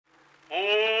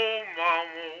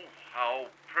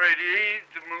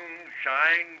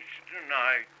shines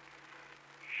tonight.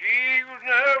 She was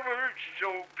never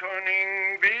so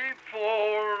cunning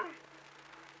before.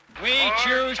 We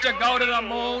choose to go to the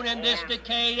moon in this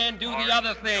decade and do the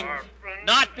other things,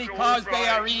 not because they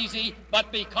are easy,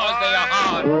 but because they are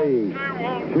hard. 3,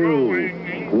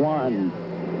 2, 1,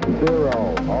 0.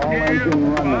 All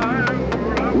engine running.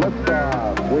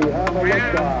 Liftoff. We have a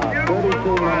liftoff.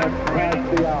 32 minutes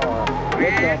past the hour.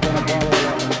 Liftoff on Apollo 11.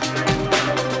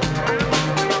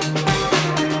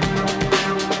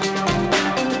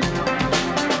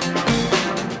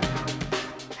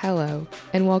 Hello,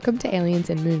 and welcome to Aliens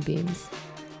and Moonbeams,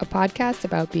 a podcast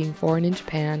about being foreign in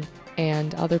Japan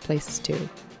and other places too.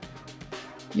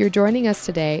 You're joining us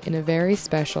today in a very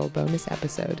special bonus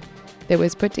episode that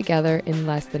was put together in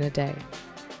less than a day.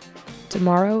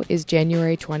 Tomorrow is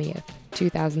January 20th,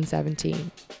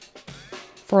 2017.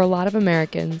 For a lot of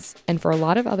Americans, and for a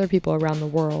lot of other people around the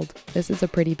world, this is a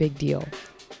pretty big deal.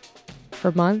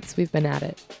 For months, we've been at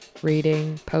it,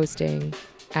 reading, posting,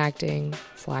 acting,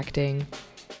 slacking,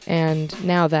 and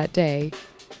now that day,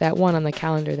 that one on the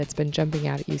calendar that's been jumping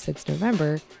out at you since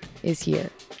November, is here.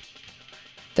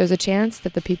 There's a chance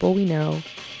that the people we know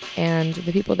and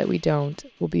the people that we don't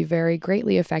will be very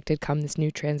greatly affected come this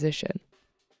new transition.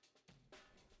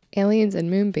 Aliens and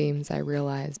Moonbeams, I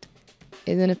realized,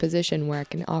 is in a position where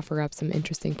it can offer up some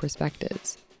interesting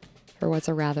perspectives for what's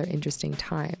a rather interesting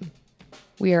time.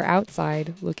 We are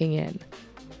outside looking in.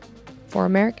 For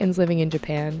Americans living in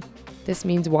Japan, this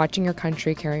means watching your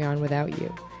country carry on without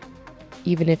you,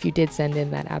 even if you did send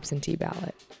in that absentee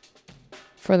ballot.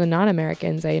 For the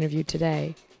non-Americans I interviewed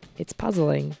today, it's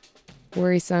puzzling,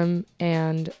 worrisome,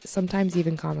 and sometimes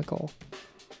even comical.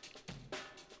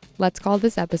 Let's call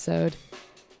this episode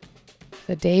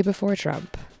The Day Before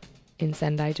Trump in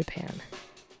Sendai, Japan.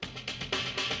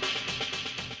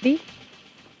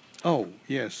 Oh,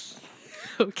 yes.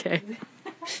 Okay.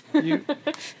 You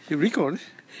record?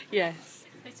 Yes.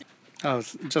 I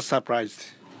was just surprised.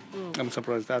 I'm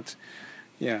surprised that,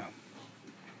 yeah.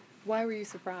 Why were you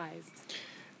surprised?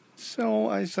 So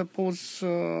I suppose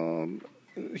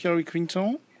Hillary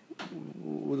Clinton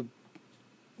would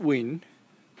win.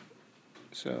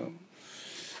 So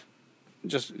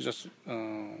just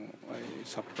I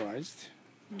surprised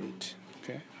it.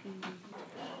 Okay.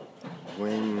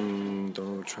 When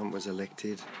Donald Trump was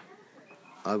elected,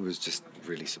 I was just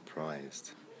really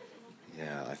surprised.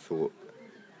 Yeah, I thought,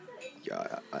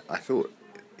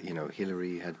 you know,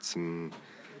 Hillary had some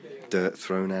dirt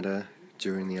thrown at her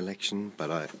during the election,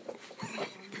 but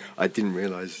I didn't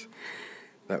realize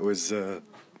that was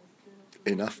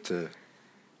enough to,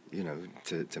 you know,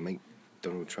 to make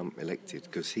Donald Trump elected,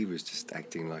 because he was just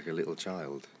acting like a little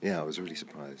child. Yeah, I was really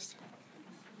surprised.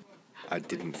 I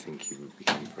didn't think he would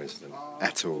become president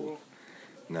at all.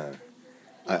 No.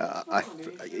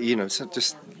 You know, so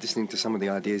just listening to some of the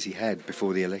ideas he had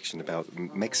before the election about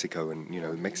Mexico and, you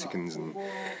know, Mexicans and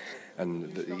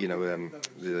you know,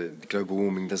 the global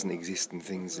warming doesn't exist and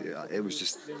things, it was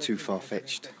just too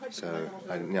far-fetched. So,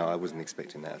 I wasn't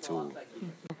expecting that at all.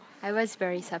 I was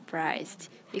very surprised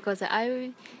because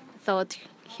I thought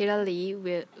Hillary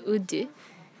would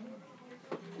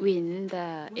win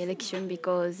the election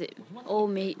because all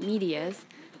medias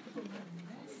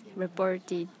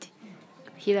reported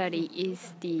Hillary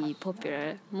is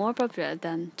more popular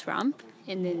than Trump,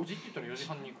 and then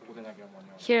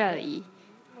Hillary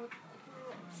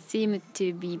seemed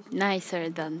to be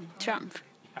nicer than Trump.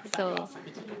 So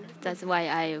that's why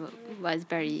I was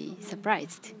very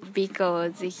surprised,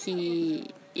 because he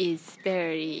is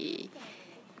very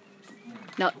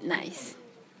not nice.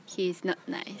 He is not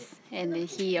nice, and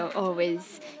he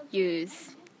always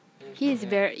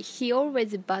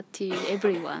bad to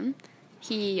everyone.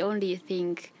 He only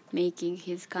think making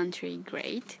his country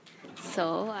great.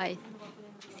 So I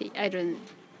don't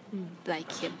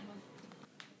like him.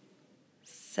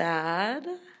 Sad.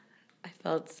 I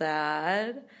felt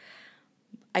sad.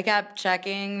 I kept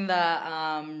checking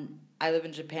I live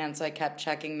in Japan, so I kept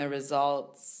checking the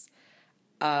results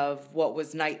of what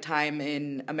was nighttime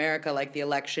in America, like the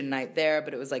election night there,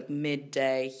 but it was like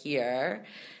midday here.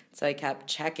 So I kept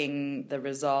checking the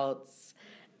results.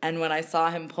 And when I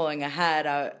saw him pulling ahead,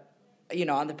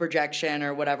 on the projection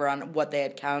or whatever, on what they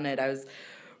had counted, I was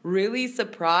really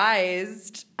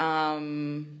surprised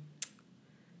and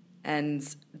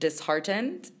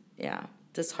disheartened. Yeah,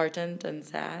 disheartened and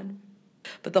sad.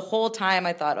 But the whole time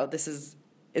I thought, it's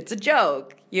a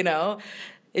joke, you know?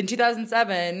 In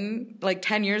 2007, like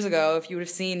 10 years ago, if you would have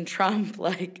seen Trump,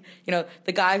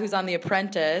 the guy who's on The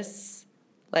Apprentice,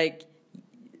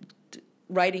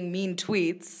 writing mean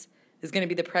tweets is going to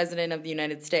be the president of the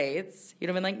United States, you'd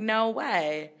have been like, no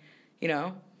way, you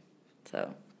know? So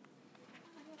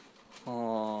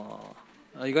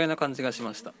意外な感じがし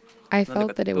ました。 I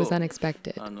felt that it was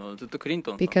unexpected ずっとクリン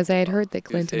トンさん because I had heard that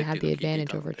という Clinton 政 had 権 the を聞いてい advantage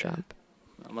たの over で Trump.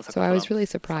 まさ So か I ト was ラン really プ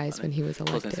さん surprised が when ね he was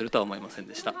当選す elected. るとは思いません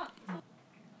でした。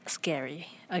 Scary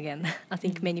again. I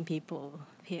think many people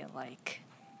feel like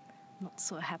not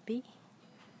so happy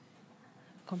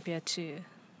compared to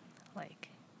like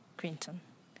Clinton.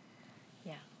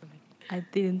 Yeah, I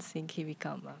didn't think he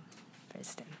become a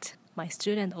president. My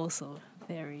student also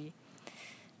very.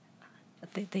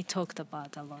 They talked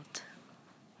about a lot,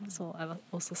 so I was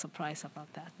also surprised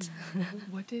about that.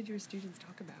 What did your students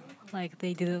talk about? Like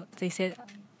they didn't. They said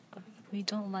we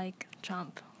don't like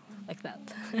Trump, like that.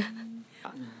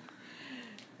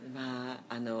 ま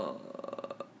あ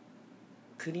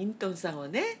クリントンさんを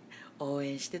ね応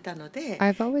援してたので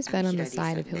I've always been on the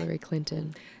side of Hillary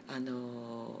Clinton.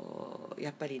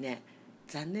 やっぱりね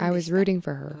残念 I で was した rooting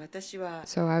for her, 私は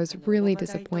so I was オ really バマ大統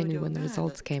disappointed 領 when the が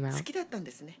results came 好 out. きだったん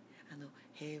ですね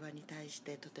平和に対し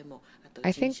てとてもあと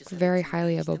I 人 think 種差別 very に対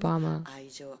highly of しても Obama, 愛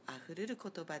情あふれる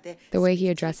言葉で the way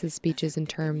he スピーチ addresses speeches in な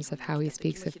さって terms of how he 日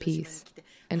本に speaks 来た of 時も広島 peace に来て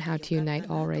and how よ to かった unite な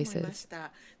と all 思いま races. し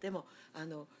たでも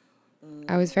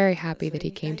I was very happy それ that he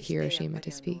に came 対 to してやっ Hiroshima ぱ to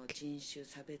り speak. 人種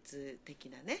差別的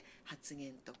なね発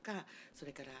言とかそ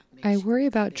れから I worry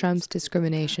about メキシコの Trump's 壁を作るとか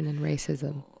discrimination and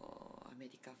racism. アメ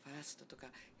リカファーストとか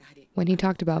やはり When he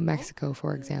talked about Mexico,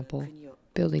 for example, 国を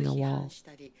building a 批判 wall, し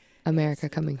たり America する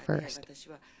とか coming ね first. 私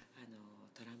は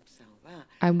トランプさんは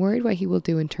I'm worried what he will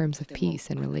do in terms of とても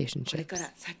peace and これ relationships. か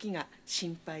ら先が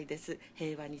心配です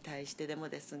平和に対してでも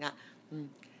ですが、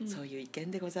そういう意見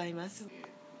でございます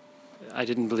I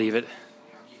didn't believe it.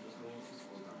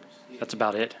 That's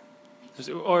about it.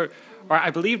 Or I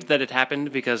believed that it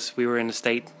happened because we were in a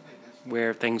state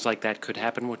where things like that could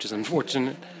happen, which is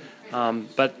unfortunate.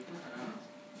 But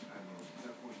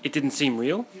it didn't seem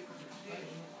real.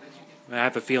 I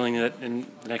have a feeling that in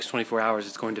the next 24 hours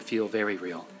it's going to feel very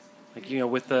real. Like,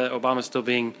 with Obama still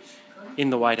being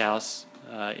in the White House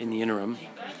in the interim,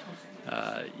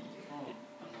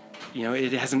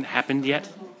 it hasn't happened yet.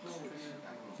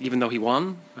 Even though he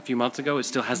won a few months ago, it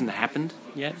still hasn't happened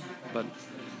yet. But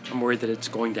I'm worried that it's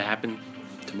going to happen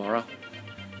tomorrow.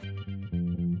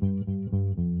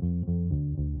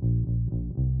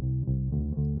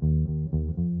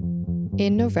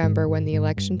 In November, when the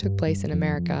election took place in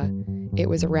America, it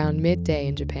was around midday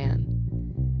in Japan.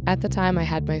 At the time, I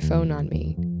had my phone on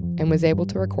me and was able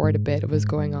to record a bit of what was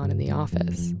going on in the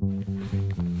office.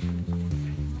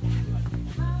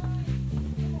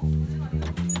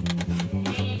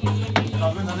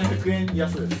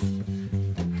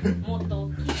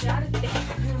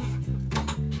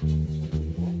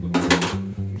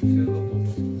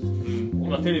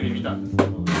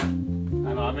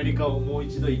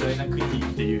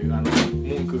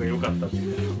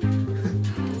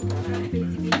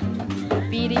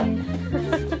 Beating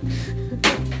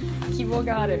希望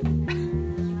がある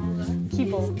希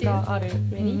望がある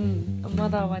ま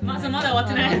だ終わってないまだ終わっ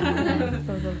てない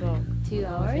そうそうそう 2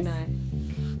 hours? ない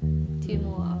 2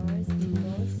 more hours?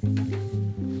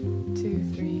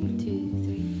 2,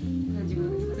 3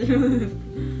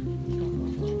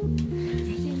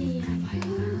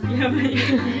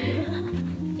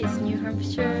 Is New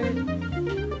Hampshire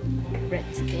red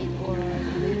state or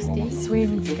blue state?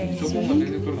 Swing state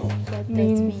What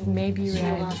means maybe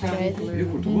red, red. blue.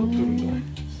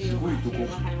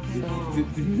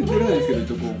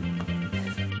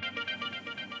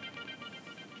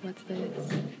 What's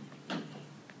this?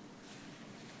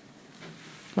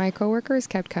 My coworkers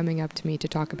kept coming up to me to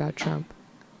talk about Trump.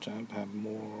 Trump have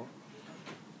more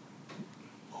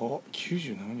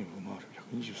 97人を上回る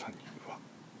123人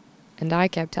And I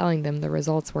kept telling them the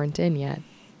results weren't in yet,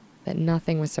 that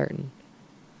nothing was certain.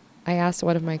 I asked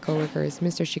one of my coworkers,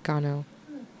 Mr. Shikano,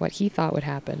 what he thought would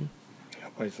happen. や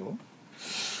ばいぞ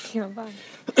やばいや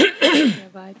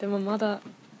ばいでもまだ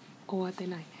終わって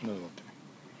ないね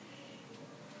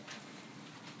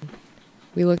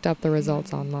We looked up the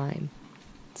results online.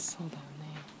 そうだ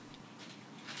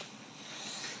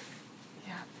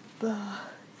よね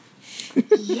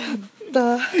やっ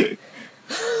た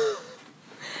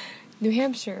New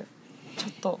Hampshire ちょ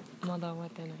っとまだ終わっ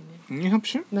てないね New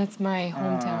Hampshire? That's my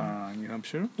hometown. New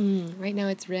Hampshire? Right now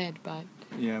it's red, but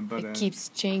Yeah, but it keeps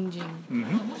changing.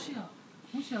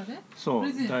 そう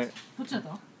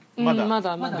まだま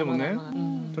だでもねまだ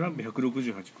トランプ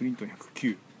168クリントン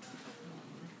109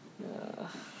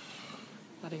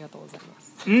ありがとうございま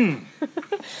すうん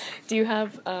Do you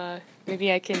have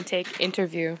maybe I can take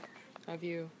interview of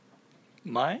you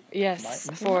My? Yes,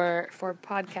 for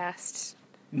podcast.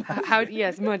 How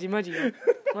yes, マ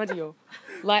ジよ。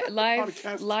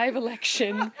Live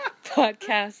election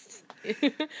podcast.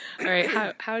 All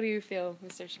right, how do you feel,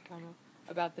 Mr. Chicano,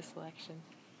 about this election?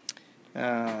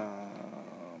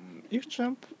 If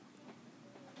Trump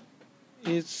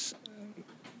is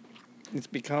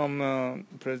become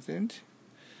president,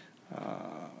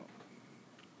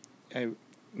 I'm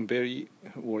very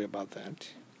worried about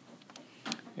that.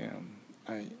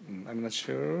 I'm not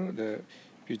sure the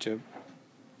future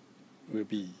will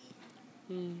be.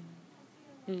 Do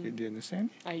you understand?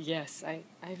 Yes, I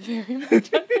very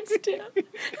much understand.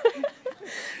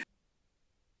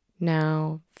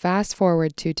 Now, fast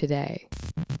forward to today.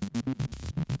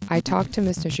 I talked to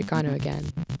Mr. Chicano again.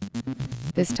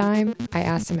 This time, I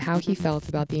asked him how he felt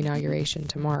about the inauguration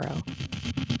tomorrow.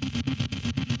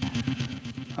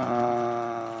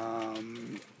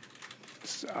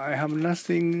 I have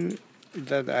nothing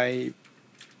that I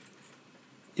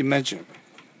imagine.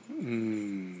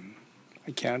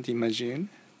 I can't imagine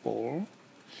for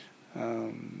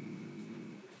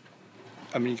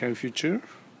American future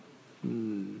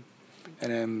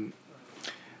and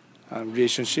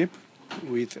relationship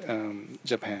with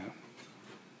Japan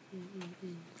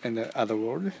and the other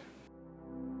world.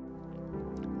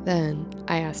 Then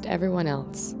I asked everyone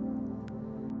else.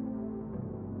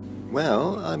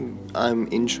 Well, I'm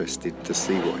interested to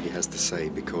see what he has to say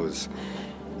because,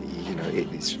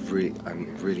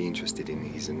 I'm really interested in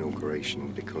his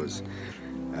inauguration because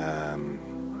I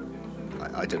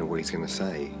don't know what he's going to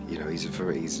say. He's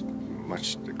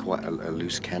quite a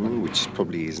loose cannon, which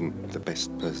probably isn't the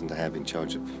best person to have in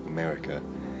charge of America.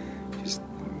 Just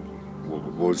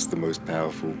was the most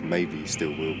powerful, maybe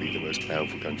still will be the most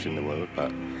powerful country in the world,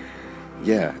 but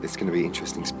yeah, it's going to be an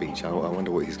interesting speech. I wonder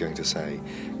what he's going to say.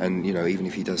 And, even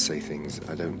if he does say things,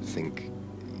 I don't think,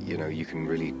 you can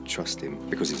really trust him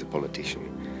because he's a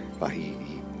politician. But he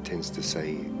tends to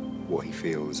say what he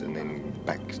feels and then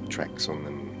backtracks on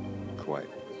them quite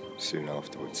soon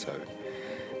afterwards. So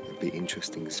it'll be an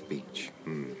interesting speech.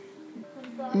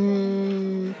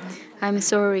 I'm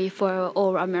sorry for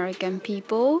all American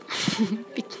people.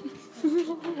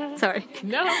 Sorry.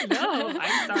 No,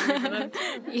 I'm sorry for them.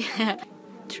 Yeah.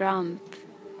 Trump,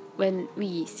 when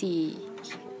we see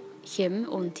him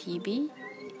on TV,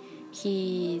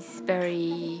 he's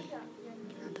very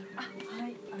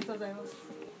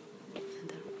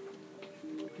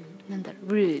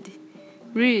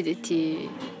rude to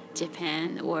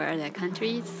Japan or other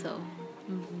countries, so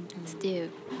still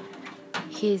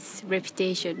his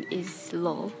reputation is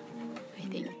low, I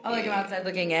think. Oh, like I'm outside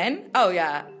looking in? Oh,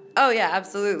 yeah,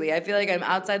 absolutely. I feel like I'm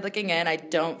outside looking in. I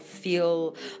don't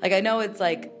feel like, I know it's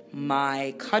like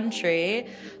my country,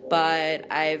 but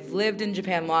I've lived in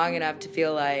Japan long enough to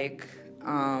feel like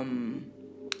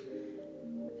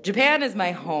Japan is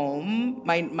my home,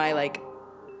 my like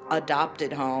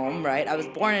adopted home, right? I was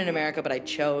born in America, but I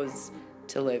chose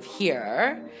to live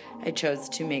here. I chose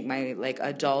to make my like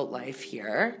adult life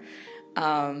here.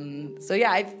 So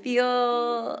yeah, I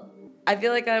feel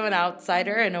like I'm an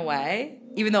outsider in a way,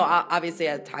 even though obviously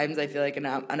at times I feel like an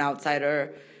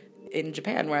outsider in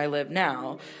Japan where I live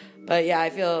now. But yeah, I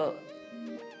feel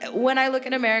when I look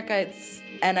at America,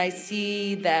 and I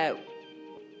see that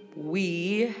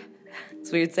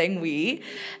it's weird saying we,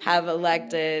 have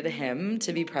elected him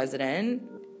to be president,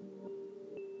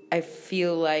 I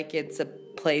feel like it's a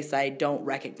place I don't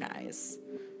recognize,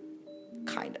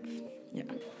 kind of, yeah.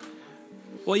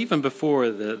 Well, even before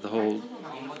the whole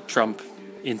Trump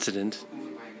incident,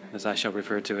 as I shall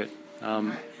refer to it,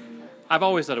 I've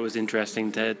always thought it was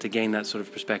interesting to gain that sort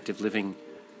of perspective living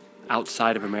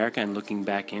outside of America and looking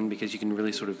back in, because you can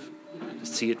really sort of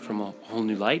see it from a whole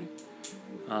new light.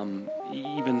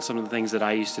 Even some of the things that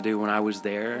I used to do when I was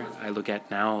there, I look at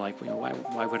now like,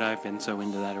 why would I have been so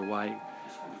into that, or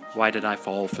why did I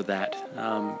fall for that?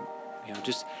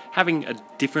 Just having a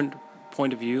different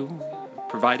point of view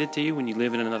provided to you when you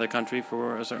live in another country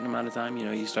for a certain amount of time.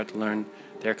 You start to learn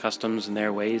their customs and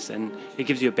their ways, and it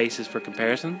gives you a basis for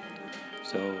comparison.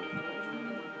 So,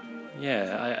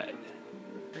 yeah,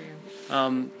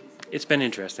 it's been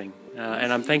interesting,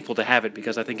 and I'm thankful to have it,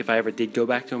 because I think if I ever did go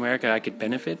back to America, I could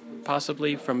benefit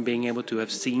possibly from being able to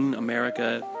have seen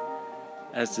America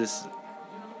as this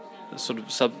sort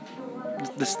of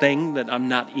this thing that I'm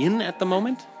not in at the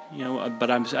moment,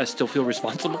 but I still feel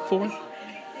responsible for.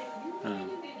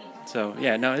 So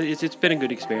yeah, no, it's been a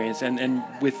good experience, and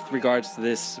with regards to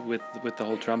this, with the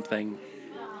whole Trump thing,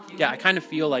 yeah, I kind of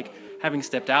feel like having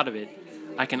stepped out of it,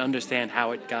 I can understand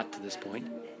how it got to this point.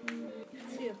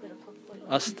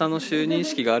 明日の就任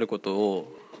式があること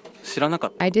を知らなか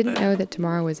った。 I didn't know that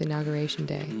tomorrow was inauguration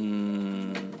day.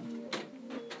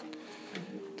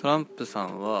 トランプさ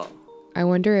んは I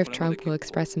wonder if Trump will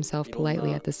express himself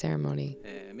politely at the ceremony.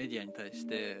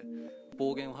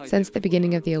 Since the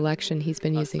beginning of the election, he's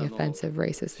been using offensive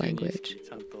racist language.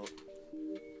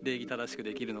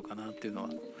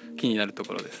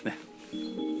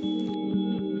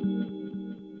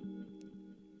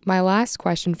 My last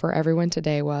question for everyone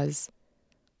today was,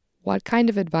 what kind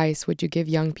of advice would you give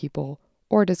young people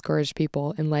or discourage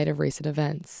people in light of recent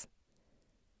events?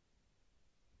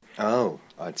 Oh,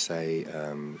 I'd say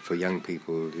for young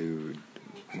people who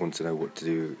want to know what to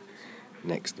do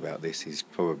next about this is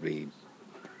probably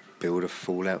build a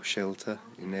fallout shelter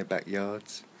in their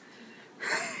backyards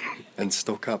and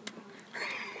stock up.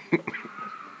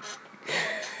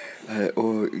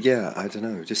 Or, yeah, I don't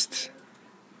know, just,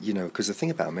 you know, because the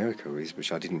thing about America is,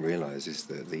 which I didn't realise, is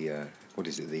that the, what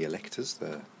is it, the electors?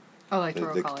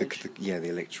 Electoral college. The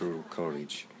Electoral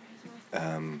College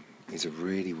is a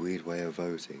really weird way of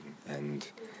voting. And,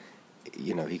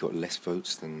 you know, he got less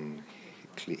votes than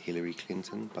Hillary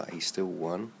Clinton, but he still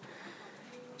won.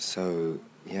 So,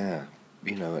 yeah,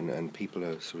 you know, and people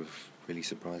are sort of really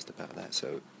surprised about that.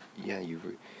 So, yeah, you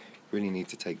really need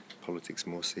to take politics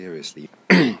more seriously.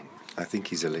 I think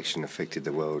his election affected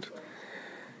the world.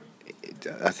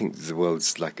 I think the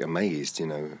world's, like, amazed, you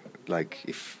know. Like,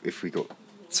 if we got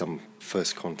some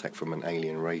first contact from an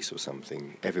alien race or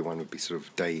something, everyone would be sort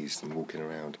of dazed and walking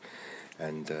around.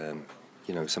 And,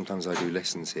 you know, sometimes I do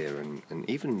lessons here, and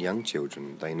even young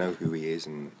children, they know who he is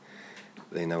and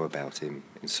they know about him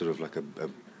in sort of like a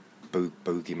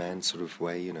bogeyman sort of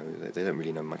way, you know. They don't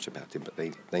really know much about him, but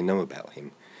they know about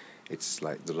him. It's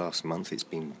like the last month it's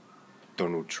been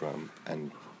Donald Trump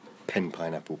and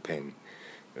Pineapple Pen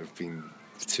have been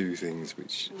two things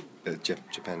which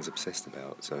Japan's obsessed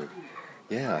about. So,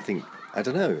 yeah, I think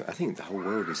the whole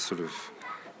world is sort of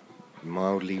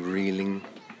mildly reeling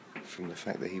from the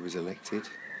fact that he was elected,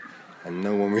 and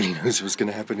no one really knows what's going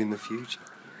to happen in the future.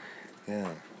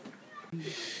 Yeah.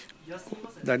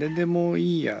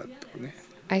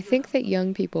 I think that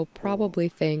young people probably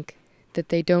think that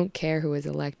they don't care who is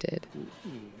elected.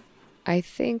 I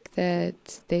think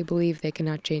that they believe they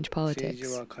cannot change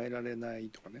politics.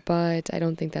 But I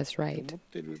don't think that's right.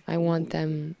 I want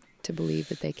them to believe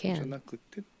that they can.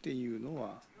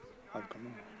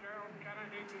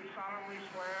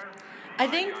 I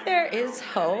think there is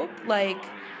hope. Like,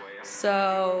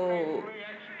 so,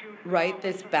 right,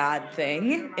 this bad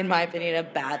thing, in my opinion, a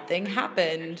bad thing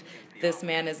happened. This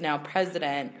man is now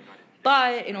president.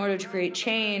 But in order to create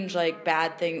change, like,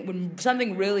 bad thing, when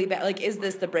something really bad, like, is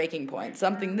this the breaking point?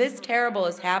 Something this terrible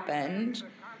has happened,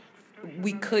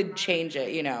 we could change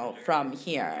it, you know, from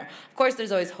here. Of course,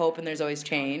 there's always hope and there's always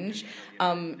change.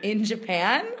 In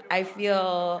Japan, I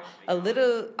feel a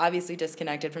little, obviously,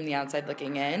 disconnected from the outside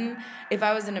looking in. If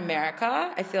I was in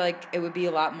America, I feel like it would be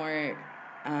a lot more,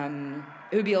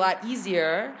 it would be a lot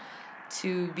easier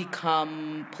to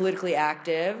become politically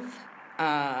active,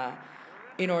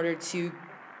 in order to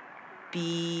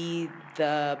be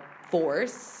the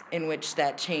force in which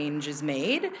that change is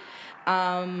made.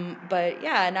 But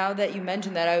yeah, now that you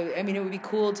mentioned that, I mean, it would be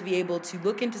cool to be able to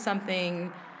look into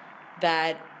something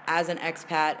that, as an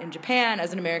expat in Japan,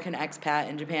 as an American expat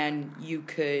in Japan, you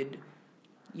could,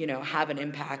 you know, have an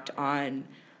impact on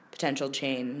potential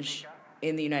change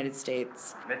in the United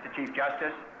States. Mr. Chief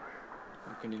Justice.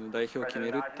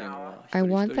 I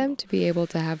want them to be able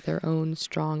to have their own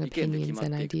strong opinions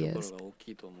and ideas.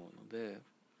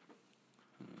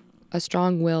 A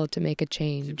strong will to make a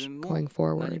change going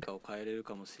forward.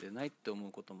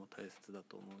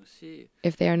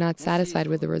 If they are not satisfied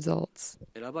with the results,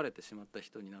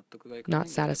 not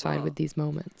satisfied with these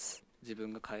moments.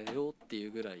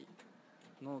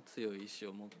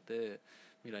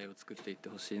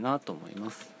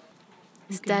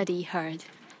 Study hard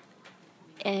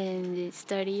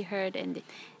and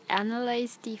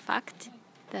analyze the fact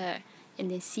and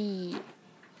then see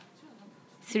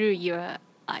through your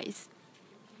eyes.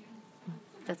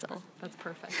 That's all. That's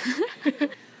perfect.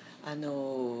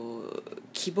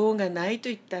 希望がないと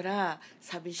言ったら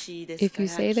寂しいですから。 If you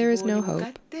say there is no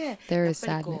hope, there is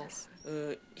sadness.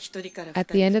 At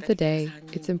the end of the day,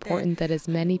 it's important that as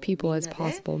many people as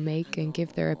possible make and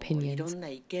give their opinions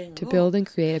to build and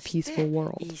create a peaceful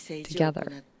world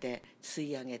together.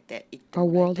 A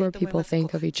world where people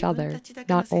think of each other,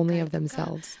 not only of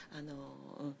themselves.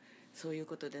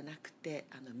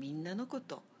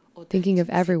 Thinking of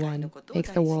everyone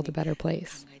makes the world a better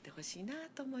place.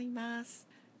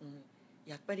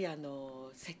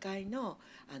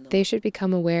 They should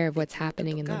become aware of what's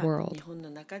happening in the world.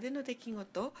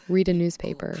 Read a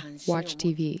newspaper, watch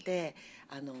TV,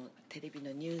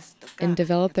 and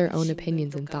develop their own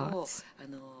opinions and thoughts.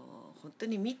 本当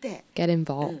に見て Get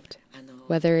involved,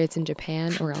 whether it's in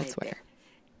Japan or elsewhere.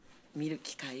 見る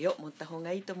機会を持った方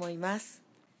がいいと思います。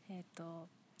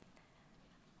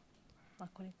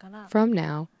From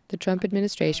now, the Trump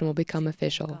administration will become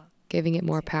official, giving it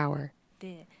more power.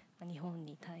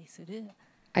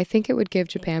 I think it would give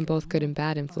Japan both good and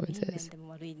bad influences.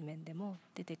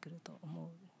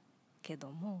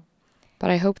 But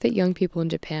I hope that young people in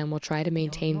Japan will try to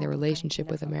maintain their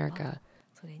relationship with America,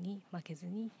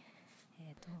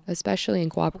 especially in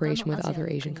cooperation with other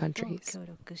Asian countries.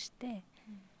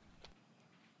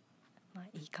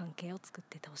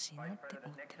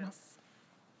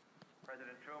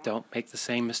 Don't make the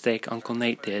same mistake Uncle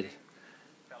Nate did,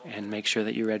 and make sure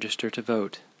that you register to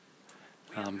vote,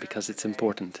 because it's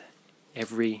important.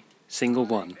 Every single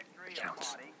one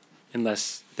counts,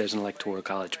 unless there's an electoral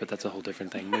college, but that's a whole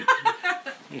different thing.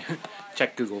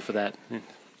 Check Google for that.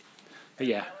 But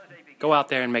yeah, go out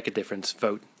there and make a difference.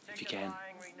 Vote if you can,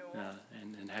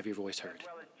 and have your voice heard.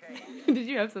 Did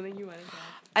you have something you wanted to add?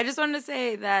 I just wanted to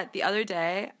say that the other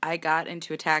day I got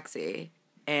into a taxi,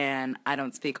 and I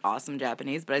don't speak awesome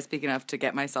Japanese, but I speak enough to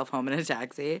get myself home in a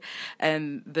taxi.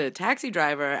 And the taxi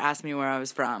driver asked me where I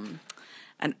was from.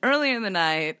 And earlier in the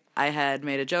night, I had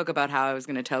made a joke about how I was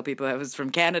going to tell people I was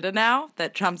from Canada now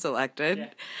that Trump's elected.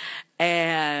 Yeah.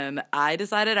 And I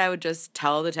decided I would just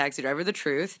tell the taxi driver the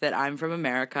truth, that I'm from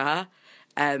America.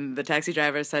 And the taxi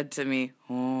driver said to me,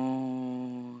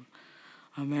 "Oh,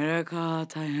 America,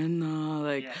 大変な,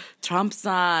 like, yeah.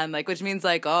 Trump-san," like, which means,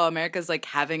 like, oh, America's, like,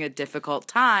 having a difficult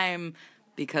time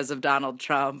because of Donald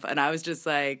Trump. And I was just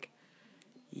like,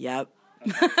 yep.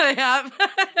 Yep.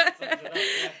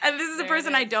 And this is a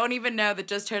person I don't even know that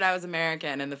just heard I was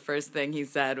American, and the first thing he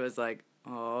said was like,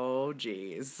 "Oh,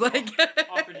 geez." Like,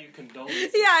 offered you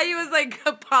condolences. Yeah, he was like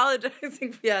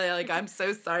apologizing. Yeah, like, "I'm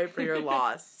so sorry for your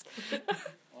loss."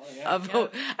 I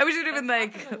wish it had been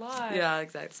like, yeah,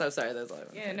 exactly. So sorry, that's all.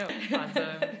 Yeah, no, awesome.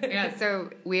 Yeah, so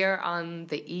we are on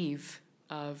the eve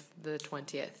of the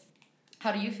 20th.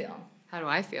 How do you feel? How do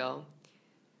I feel?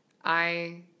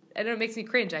 I don't know, it makes me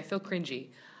cringe. I feel cringy.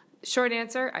 Short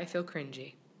answer, I feel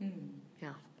cringy.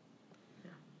 Yeah.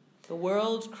 The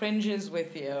world cringes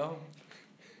with you.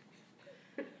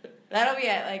 That'll be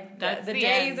it. Like, that's the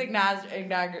day he's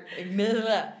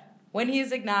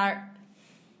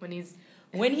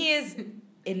when he is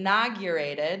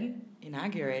inaugurated.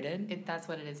 That's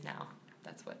what it is now.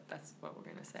 That's what we're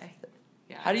gonna say.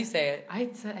 Yeah. How do you say it? I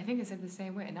think I said the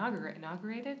same way. Inaugurated.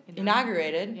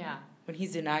 Inaugurated. Yeah. When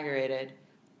he's inaugurated,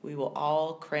 we will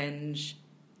all cringe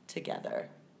together.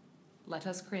 Let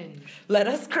us cringe. Let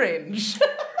us cringe.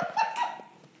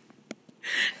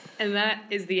 And that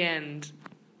is the end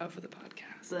of the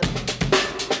podcast.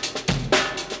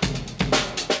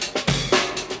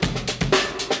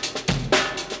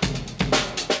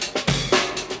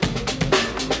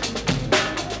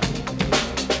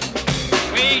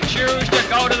 We choose to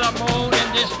go to the moon in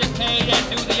this decade and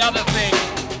do the other thing,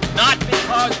 not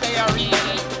because they are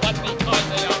easy, but because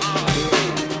they are hard.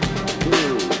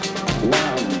 2,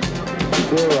 1,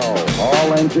 0.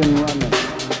 All engine running.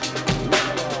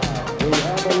 We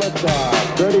have a liftoff.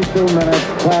 32 minutes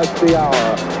past the hour.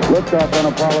 Liftoff on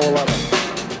Apollo 11.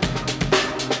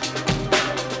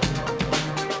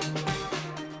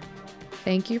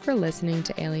 Thank you for listening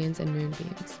to Aliens and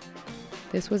Moonbeams.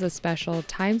 This was a special,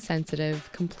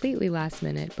 time-sensitive, completely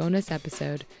last-minute bonus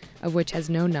episode of which has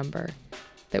no number,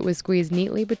 that was squeezed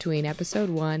neatly between episode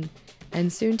 1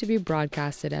 and soon to be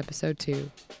broadcasted episode 2.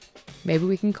 Maybe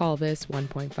we can call this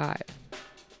 1.5.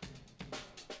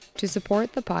 To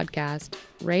support the podcast,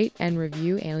 rate and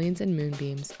review Aliens and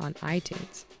Moonbeams on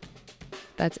iTunes.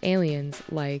 That's aliens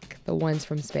like the ones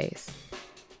from space.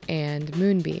 And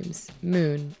moonbeams,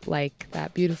 moon like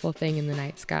that beautiful thing in the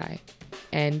night sky.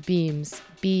 And beams,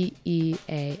 B-E-A-M-S.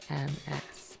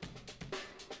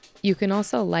 You can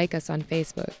also like us on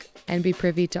Facebook and be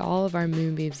privy to all of our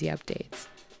Moonbeamsy updates.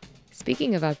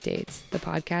 Speaking of updates, the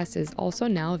podcast is also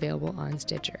now available on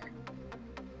Stitcher.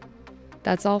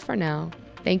 That's all for now.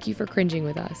 Thank you for cringing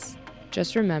with us.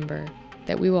 Just remember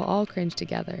that we will all cringe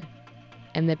together,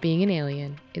 and that being an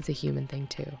alien is a human thing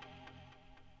too.